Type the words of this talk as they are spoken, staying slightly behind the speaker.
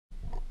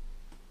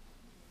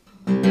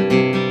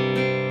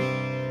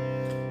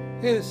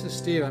Hey, this is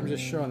Steve. I'm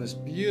just showing this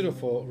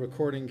beautiful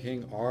Recording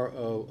King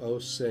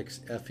RO06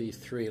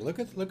 FE3. Look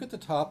at the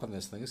top on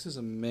this thing. This is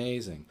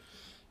amazing.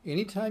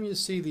 Anytime you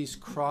see these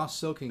cross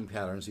silking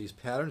patterns, these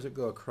patterns that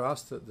go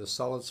across the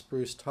solid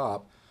spruce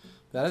top,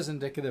 that is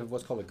indicative of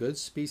what's called a good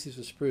species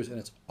of spruce, and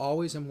it's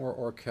always a more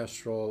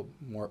orchestral,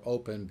 more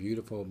open,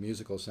 beautiful,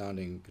 musical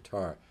sounding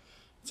guitar.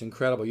 It's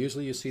incredible.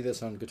 Usually you see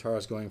this on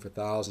guitars going for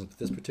thousands, but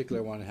this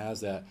particular one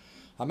has that.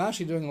 I'm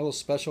actually doing a little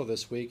special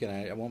this week, and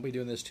I won't be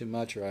doing this too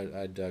much or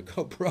I'd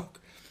go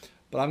broke.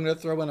 But I'm going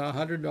to throw in a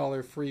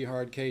 $100 free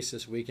hard case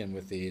this weekend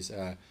with these.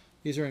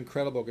 These are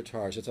incredible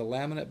guitars. It's a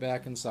laminate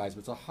back and sides,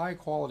 but it's a high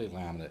quality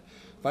laminate.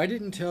 If I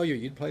didn't tell you,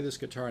 you'd play this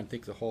guitar and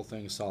think the whole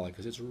thing is solid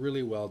because it's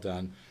really well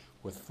done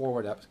with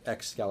forward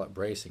X scallop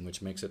bracing,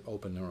 which makes it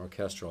open and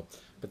orchestral.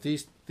 But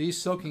these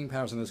silking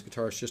patterns on this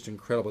guitar is just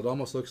incredible. It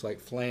almost looks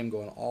like flame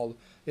going all,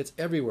 it's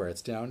everywhere.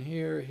 It's down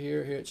here,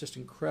 here, here. It's just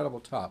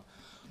incredible top.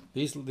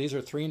 These are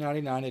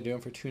 $3.99. They do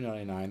them for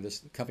 $2.99.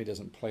 This company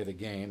doesn't play the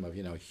game of,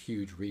 you know,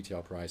 huge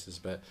retail prices.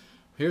 But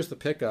here's the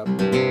pickup. And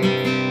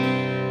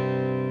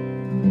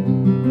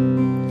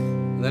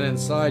then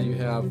inside you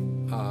have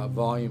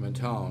volume and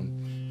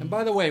tone. And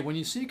by the way, when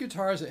you see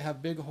guitars that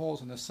have big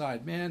holes on the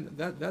side, man,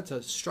 that's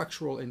a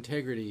structural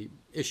integrity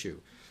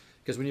issue.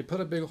 Because when you put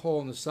a big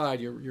hole in the side,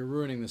 you're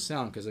ruining the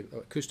sound, because an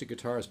acoustic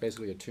guitar is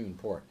basically a tuned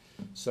port.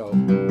 So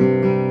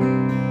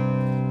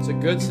it's a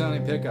good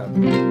sounding pickup.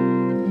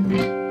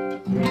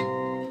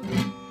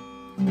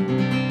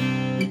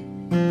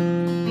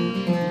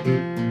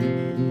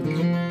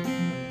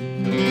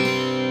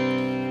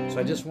 So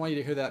I just want you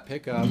to hear that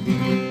pickup.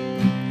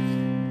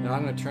 Now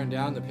I'm going to turn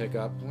down the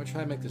pickup. I'm going to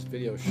try and make this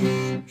video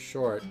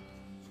short,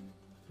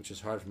 which is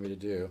hard for me to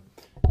do.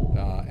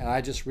 And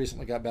I just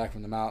recently got back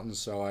from the mountains,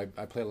 so I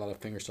played a lot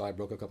of fingerstyle. I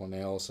broke a couple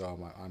nails, so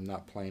I'm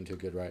not playing too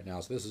good right now.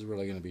 So this is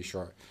really going to be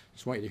short.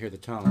 Just want you to hear the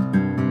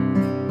tone.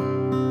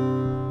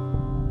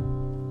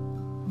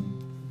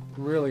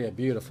 Really a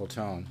beautiful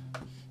tone.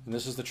 And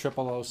this is the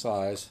 000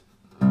 size.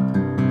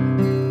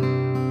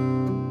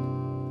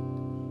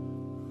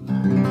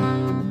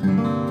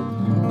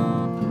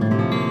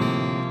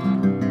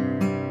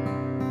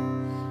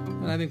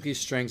 I think these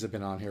strings have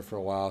been on here for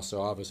a while, so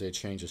obviously a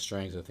change of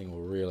strings I think will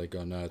really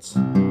go nuts.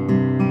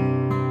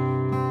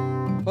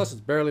 Plus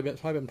it's probably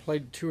been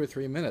played 2 or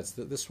 3 minutes.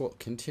 This will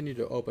continue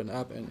to open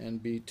up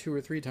and be 2 or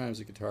 3 times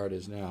the guitar it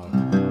is now.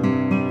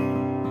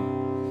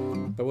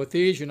 But with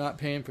these, you're not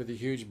paying for the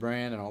huge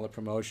brand and all the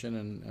promotion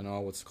and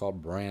all what's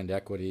called brand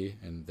equity,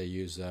 and they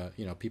use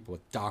you know, people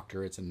with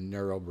doctorates in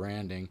neuro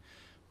branding,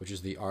 which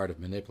is the art of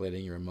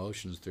manipulating your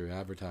emotions through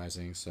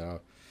advertising.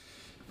 So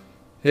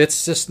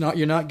it's just not,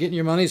 you're not getting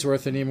your money's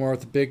worth anymore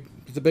with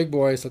the big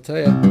boys, I'll tell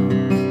you.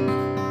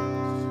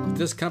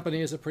 This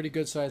company is a pretty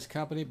good sized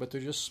company, but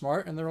they're just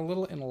smart and they're a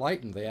little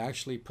enlightened. They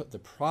actually put the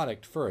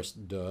product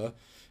first, duh.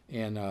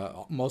 And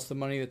most of the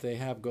money that they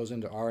have goes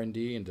into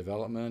R&D and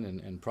development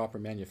and proper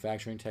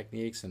manufacturing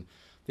techniques. And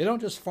they don't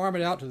just farm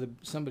it out to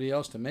somebody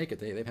else to make it.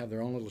 They have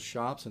their own little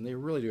shops, and they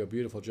really do a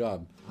beautiful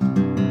job.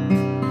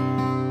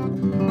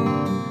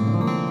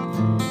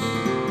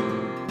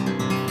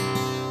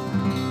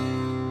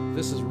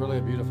 This is really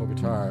a beautiful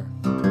guitar.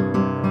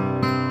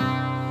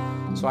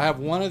 So I have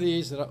one of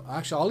these that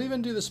actually I'll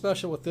even do the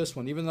special with this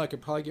one, even though I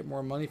could probably get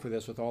more money for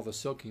this with all the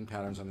silking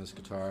patterns on this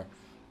guitar.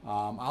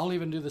 I'll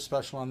even do the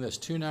special on this,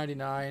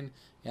 $2.99,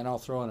 and I'll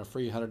throw in a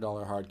free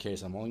 $100 hard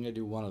case. I'm only going to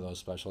do one of those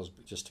specials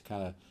just to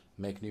kind of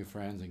make new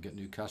friends and get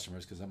new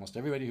customers, because almost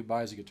everybody who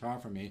buys a guitar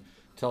from me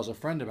tells a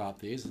friend about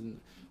these. And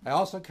I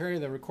also carry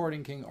the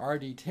Recording King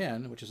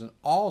RD10, which is an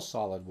all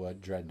solid wood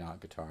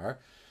dreadnought guitar.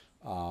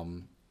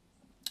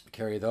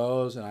 Carry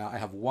those, and I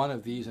have one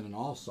of these in an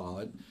all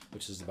solid,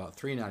 which is about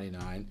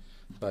 $3.99.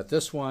 But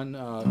this one,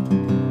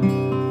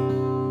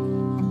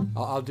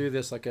 I'll do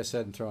this, like I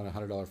said, and throw in a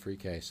 $100 free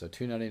case. So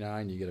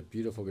 $2.99, you get a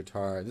beautiful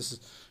guitar. This has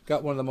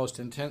got one of the most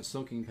intense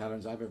silking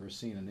patterns I've ever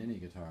seen in any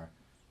guitar.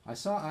 I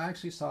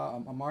actually saw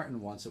a Martin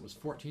once. It was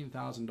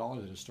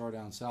 $14,000 at a store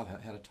down south.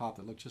 It had a top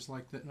that looked just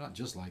like this, not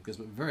just like this,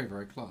 but very,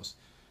 very close.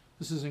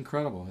 This is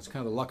incredible. It's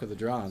kind of the luck of the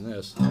draw on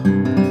this. You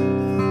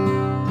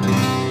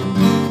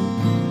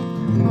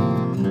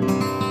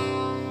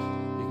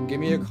can give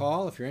me a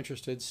call if you're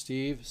interested.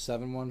 Steve,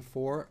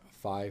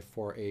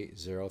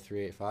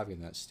 714-548-0385.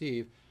 Again, that's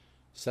Steve,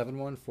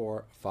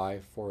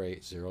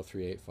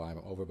 714-548-0385.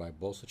 I'm over by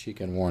Bolsa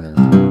Chica and Warner.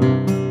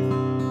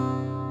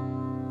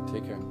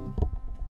 Take care.